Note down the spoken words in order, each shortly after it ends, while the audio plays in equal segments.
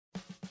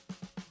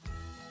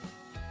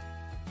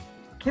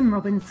Kim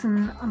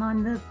Robinson, and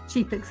I'm the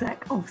Chief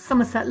Exec of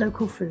Somerset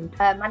Local Food.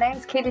 My name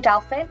is Keely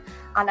Delphin,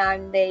 and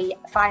I'm the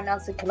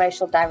Finance and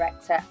Commercial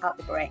Director at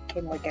The Brick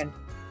in Wigan.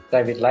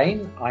 David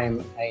Lane, I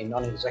am a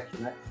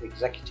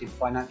non-executive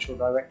financial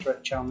director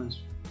at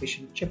Chelmund's Fish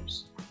and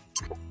Chips.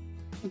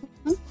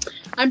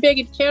 I'm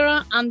Birgit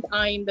Kira, and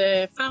I'm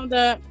the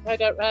founder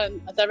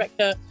and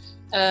director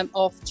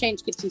of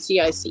Kitchen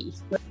CIC.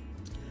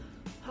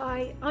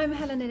 Hi, I'm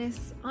Helen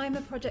Innes. I'm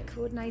a project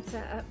coordinator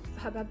at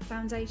Hubbub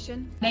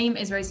Foundation. My name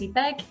is Rosie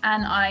Begg,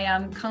 and I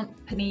am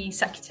company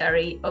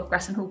secretary of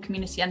Grasson Hall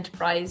Community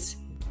Enterprise.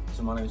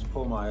 So my name is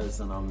Paul Myers,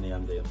 and I'm the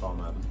MD at Farm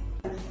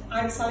Urban.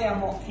 I'm Sally Ann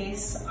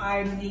Watkins.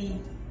 I'm the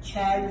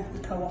chair of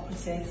the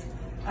cooperative,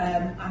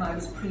 and I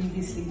was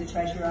previously the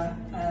treasurer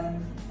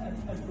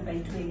of the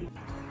bakery.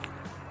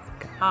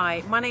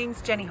 Hi, my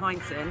name's Jenny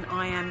Heinson.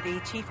 I am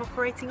the Chief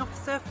Operating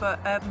Officer for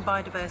Urban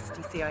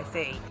Biodiversity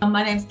CIC.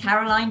 My name's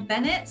Caroline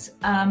Bennett.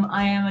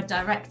 I am a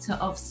Director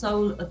of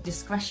Soul of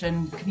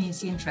Discretion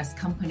Community Interest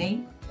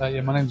Company.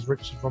 My name's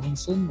Richard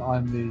Robinson.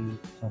 I'm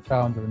the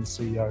founder and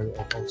CEO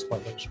of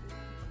Spike Roastery.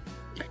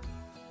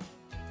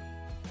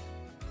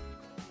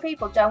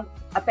 People are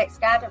a bit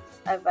scared of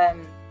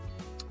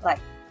like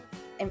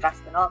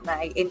investment, aren't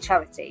they, in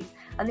charities?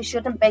 And they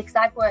shouldn't be, because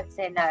I've worked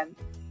in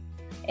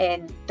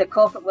the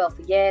corporate world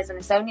for years, and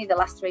it's only the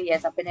last 3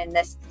 years I've been in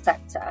this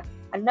sector.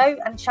 And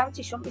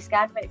charities shouldn't be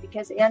scared of it,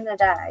 because at the end of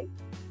the day,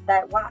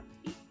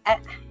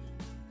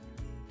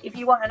 if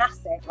you want an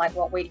asset like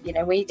what we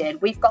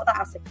did, we've got that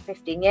asset for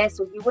 15 years,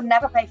 so you would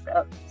never pay for it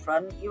up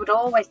front. You would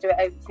always do it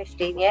over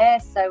 15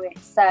 years. So it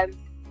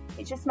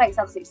just makes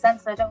absolute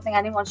sense. And I don't think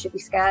anyone should be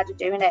scared of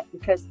doing it,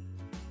 because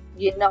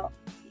you're not,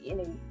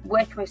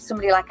 working with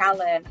somebody like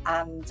Alan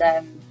and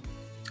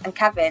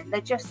Kevin, they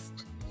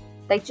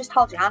just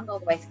hold your hand all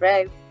the way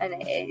through, and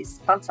it is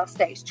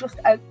fantastic. It's just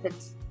opened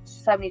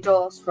so many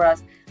doors for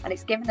us, and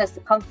it's given us the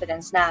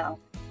confidence now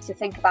to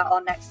think about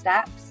our next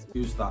steps.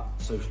 Use that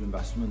social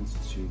investment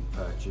to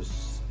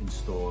purchase,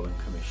 install and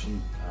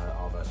commission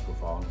our vertical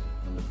farm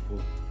in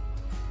Liverpool.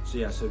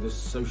 So this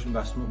social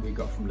investment we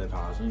got from Live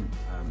Housing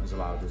has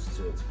allowed us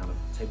to kind of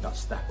take that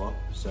step up.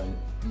 So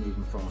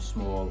moving from a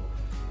small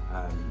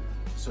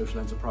social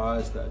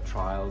enterprise that had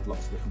trialled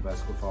lots of different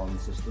vertical farming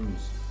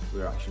systems, we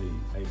were actually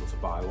able to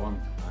buy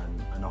one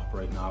and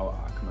operate now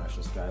at a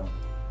commercial scale.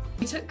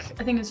 We took,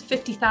 I think it was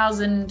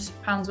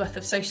 £50,000 worth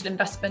of social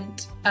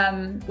investment,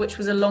 which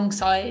was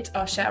alongside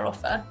our share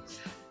offer,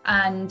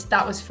 and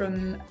that was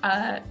from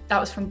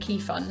Key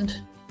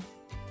Fund.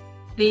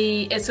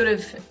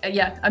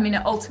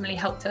 It ultimately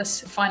helped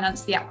us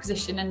finance the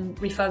acquisition and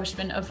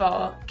refurbishment of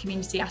our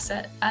community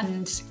asset,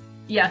 and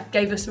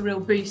gave us a real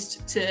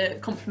boost to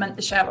complement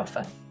the share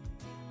offer.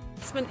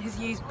 Investment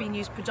has been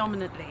used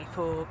predominantly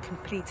for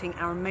completing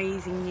our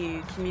amazing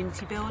new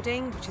community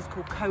building, which is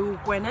called Coel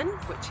Gwennen,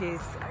 which is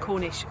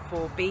Cornish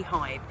for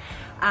beehive,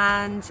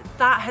 and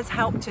that has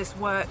helped us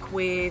work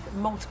with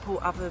multiple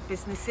other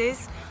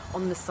businesses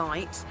on the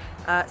site.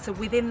 So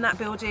within that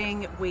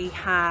building we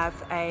have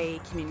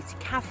a community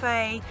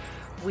cafe,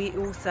 we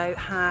also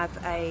have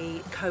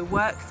a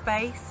co-work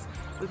space.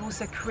 We've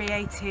also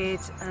created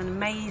an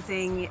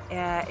amazing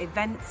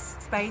events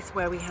space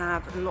where we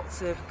have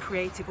lots of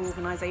creative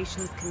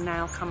organisations can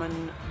now come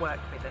and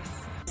work with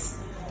us.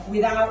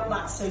 Without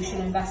that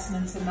social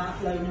investment and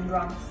that loan and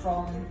grant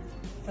from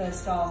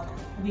First Arc,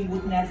 we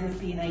would never have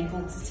been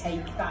able to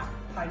take that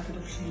pie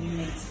production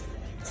unit.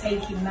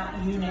 Taking that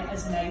unit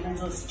has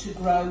enabled us to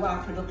grow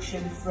our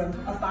production from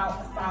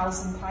about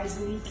 1,000 pies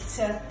a week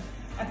to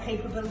a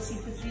capability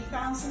for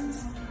 3,000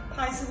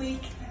 pies a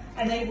week.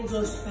 Enabled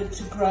us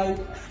to grow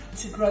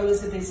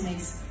as a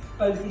business,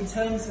 both in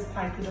terms of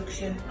pie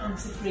production and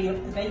to free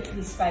up the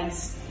bakery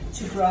space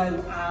to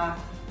grow our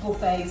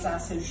buffets, our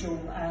social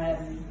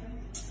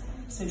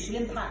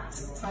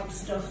impact type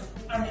stuff,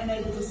 and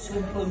enabled us to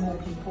employ more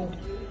people.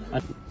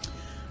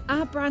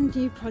 Our brand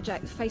new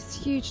project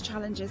faced huge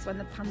challenges when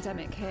the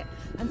pandemic hit,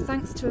 and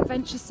thanks to a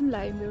venturesome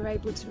loan we were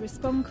able to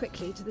respond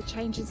quickly to the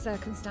changing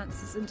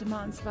circumstances and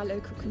demands of our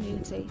local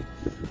community.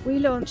 We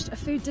launched a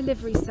food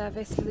delivery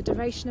service for the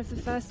duration of the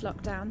first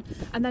lockdown,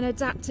 and then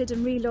adapted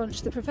and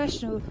relaunched the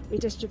professional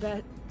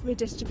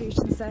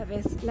redistribution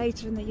service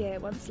later in the year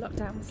once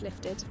lockdown was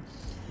lifted.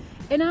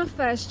 In our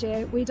first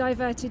year, we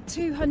diverted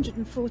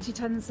 240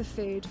 tonnes of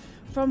food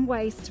from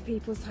waste to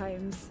people's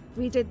homes.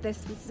 We did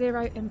this with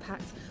zero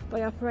impact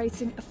by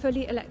operating a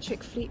fully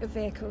electric fleet of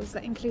vehicles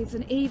that includes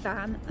an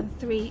e-van and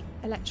 3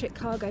 electric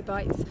cargo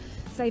bikes,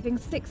 saving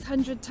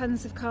 600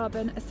 tonnes of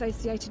carbon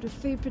associated with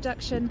food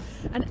production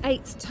and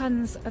 8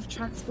 tonnes of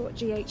transport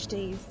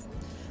GHGs.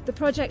 The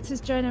project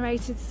has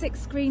generated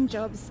 6 green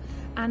jobs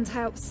and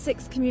helped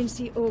 6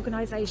 community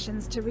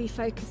organisations to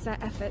refocus their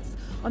efforts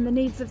on the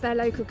needs of their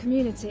local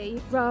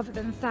community rather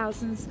than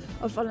thousands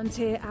of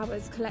volunteer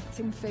hours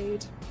collecting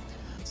food.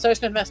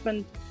 Social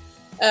investment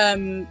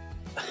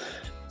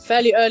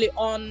fairly early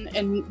on,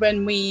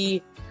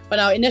 when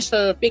our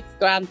initial big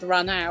grant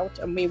ran out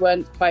and we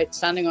weren't quite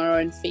standing on our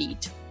own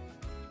feet,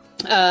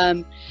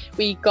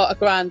 We got a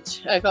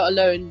grant, got a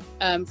loan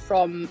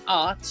from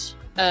ART,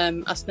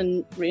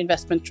 Aspen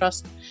Reinvestment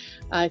Trust.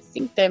 I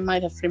think they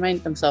might have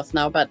renamed themselves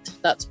now, but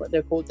that's what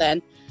they're called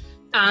then.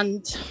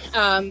 And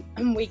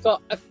we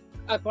got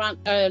a grant,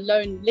 a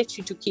loan,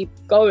 literally to keep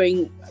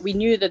going. We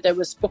knew that there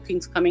was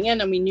bookings coming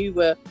in, and we knew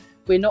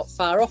we're not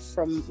far off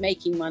from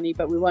making money,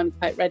 but we weren't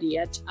quite ready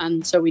yet,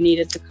 and so we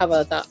needed to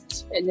cover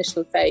that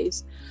initial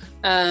phase.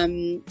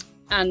 And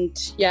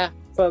yeah,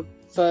 for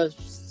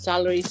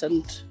salaries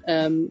and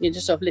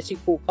just sort of literally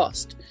full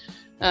cost.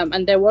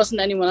 And there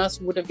wasn't anyone else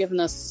who would have given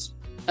us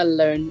a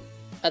loan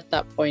at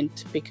that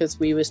point, because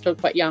we were still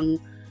quite young,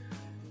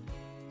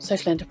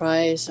 social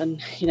enterprise,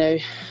 and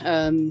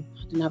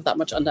didn't have that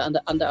much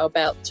under our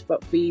belt,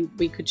 but we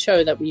could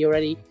show that we were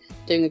already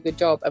doing a good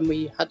job and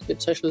we had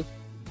good social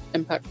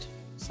impact,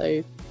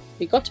 so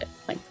we got it,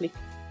 thankfully.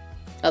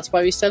 That's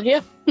why we're still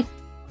here.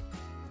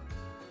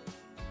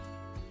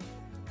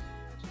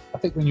 I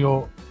think when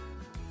you're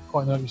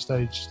quite an early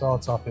stage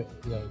startup,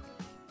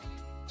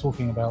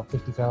 talking about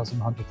 50,000,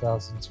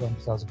 100,000,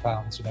 200,000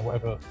 pounds,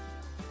 whatever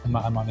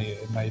amount of money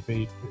it may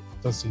be, it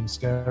does seem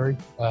scary.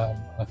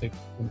 I think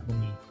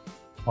when you,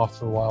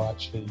 after a while,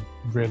 actually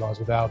realise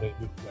without it,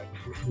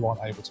 you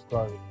aren't able to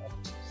grow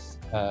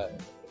and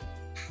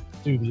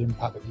do the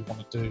impact that you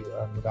want to do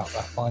without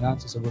that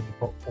finance. It's a really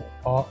important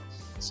part.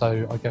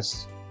 So I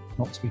guess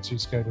not to be too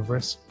scared of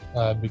risk,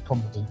 be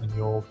confident in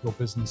your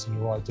business and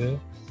your idea,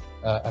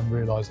 and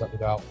realise that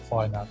without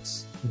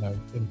finance,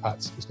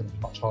 impact is going to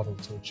be much harder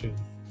to achieve,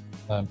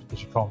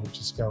 because you can't reach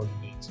the scale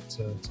you need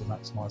to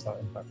maximise that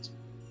impact.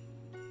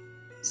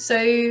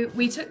 So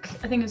we took,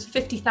 I think it was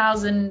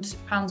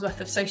 £50,000 worth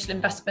of social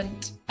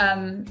investment,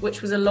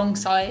 which was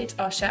alongside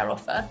our share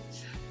offer,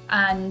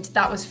 and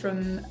that was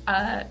from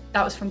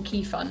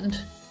Key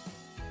Fund.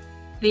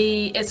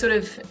 It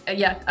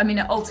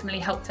ultimately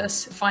helped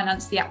us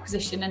finance the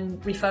acquisition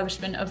and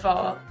refurbishment of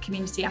our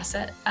community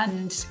asset,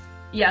 and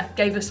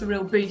gave us a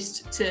real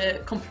boost to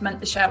complement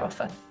the share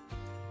offer.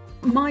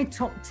 My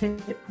top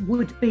tip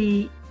would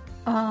be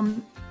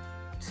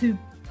to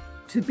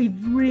be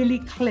really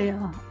clear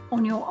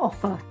on your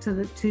offer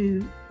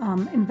to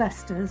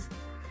investors,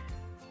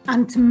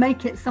 and to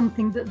make it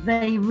something that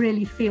they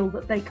really feel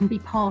that they can be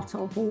part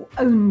of or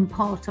own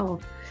part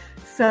of.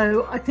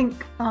 So I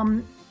think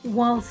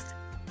whilst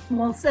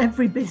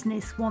every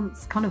business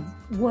wants kind of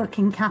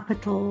working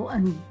capital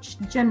and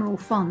general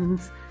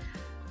funds,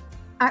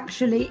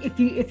 actually, if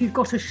you've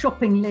got a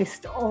shopping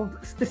list of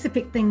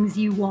specific things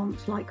you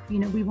want, like,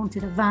 we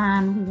wanted a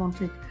van, we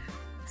wanted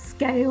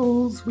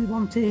scales, we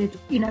wanted,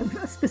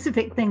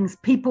 specific things,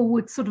 people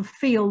would sort of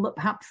feel that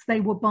perhaps they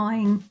were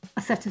buying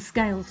a set of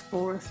scales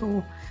for us,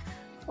 or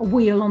a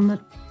wheel on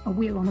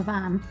a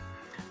van.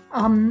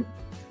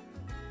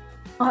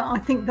 I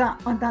think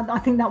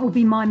that will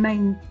be my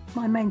main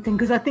thing,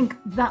 because I think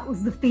that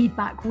was the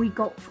feedback we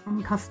got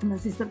from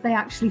customers, is that they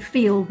actually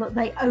feel that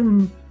they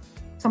own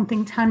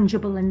something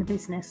tangible in the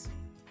business.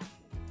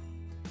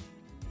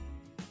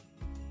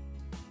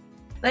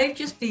 They've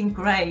just been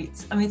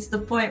great. I mean, to the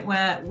point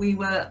where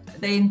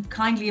they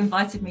kindly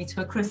invited me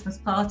to a Christmas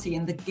party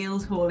in the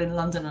Guildhall in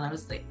London, and I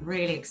was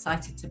really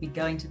excited to be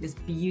going to this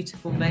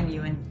beautiful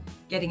venue and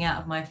getting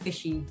out of my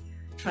fishy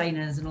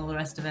trainers and all the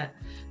rest of it.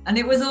 And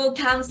it was all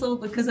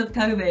cancelled because of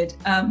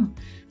COVID.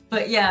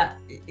 But yeah,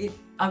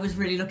 I was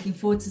really looking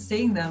forward to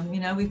seeing them.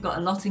 We've got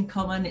a lot in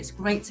common. It's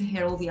great to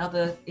hear all the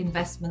other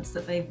investments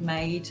that they've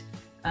made.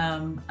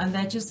 And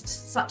they're just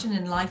such an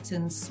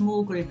enlightened,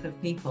 small group of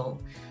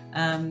people.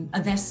 And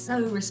they're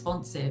so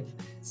responsive.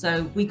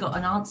 So we got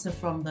an answer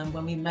from them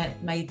when we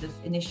made the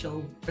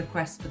initial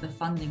request for the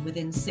funding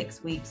within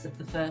 6 weeks of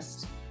the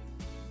first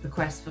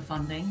request for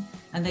funding.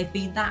 And they've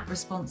been that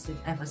responsive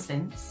ever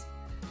since.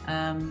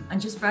 And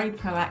just very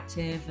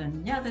proactive,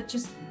 and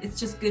it's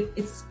just good.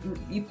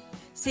 You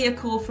see a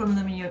call from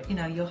them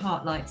and your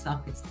heart lights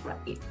up. It's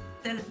great.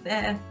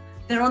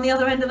 They're on the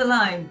other end of the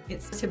line.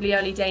 It's relatively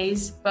early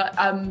days, but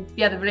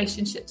the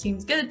relationship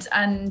seems good,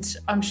 and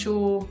I'm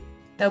sure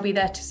they'll be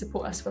there to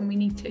support us when we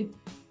need to.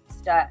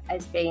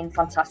 Has been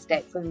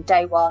fantastic from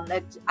day one.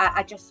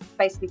 I just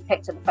basically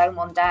picked up the phone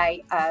one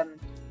day,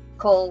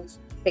 called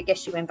Big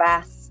Issue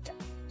Invest.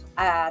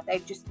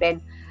 They've just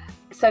been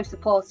so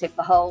supportive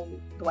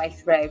the way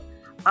through,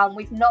 and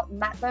we've not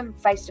met them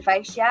face to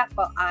face yet,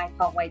 but I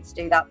can't wait to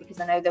do that, because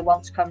I know they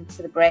want to come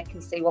to the brick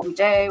and see what we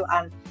do,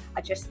 and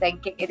I just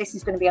think this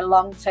is going to be a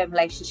long-term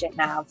relationship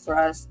now for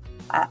us.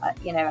 I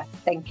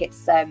think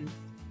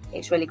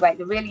it's really great.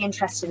 They're really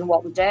interested in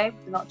what we do. They're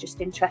not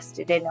just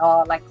interested in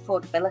our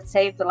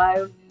affordability of the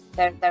loan.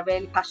 They're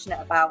really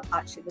passionate about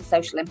actually the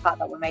social impact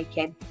that we're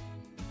making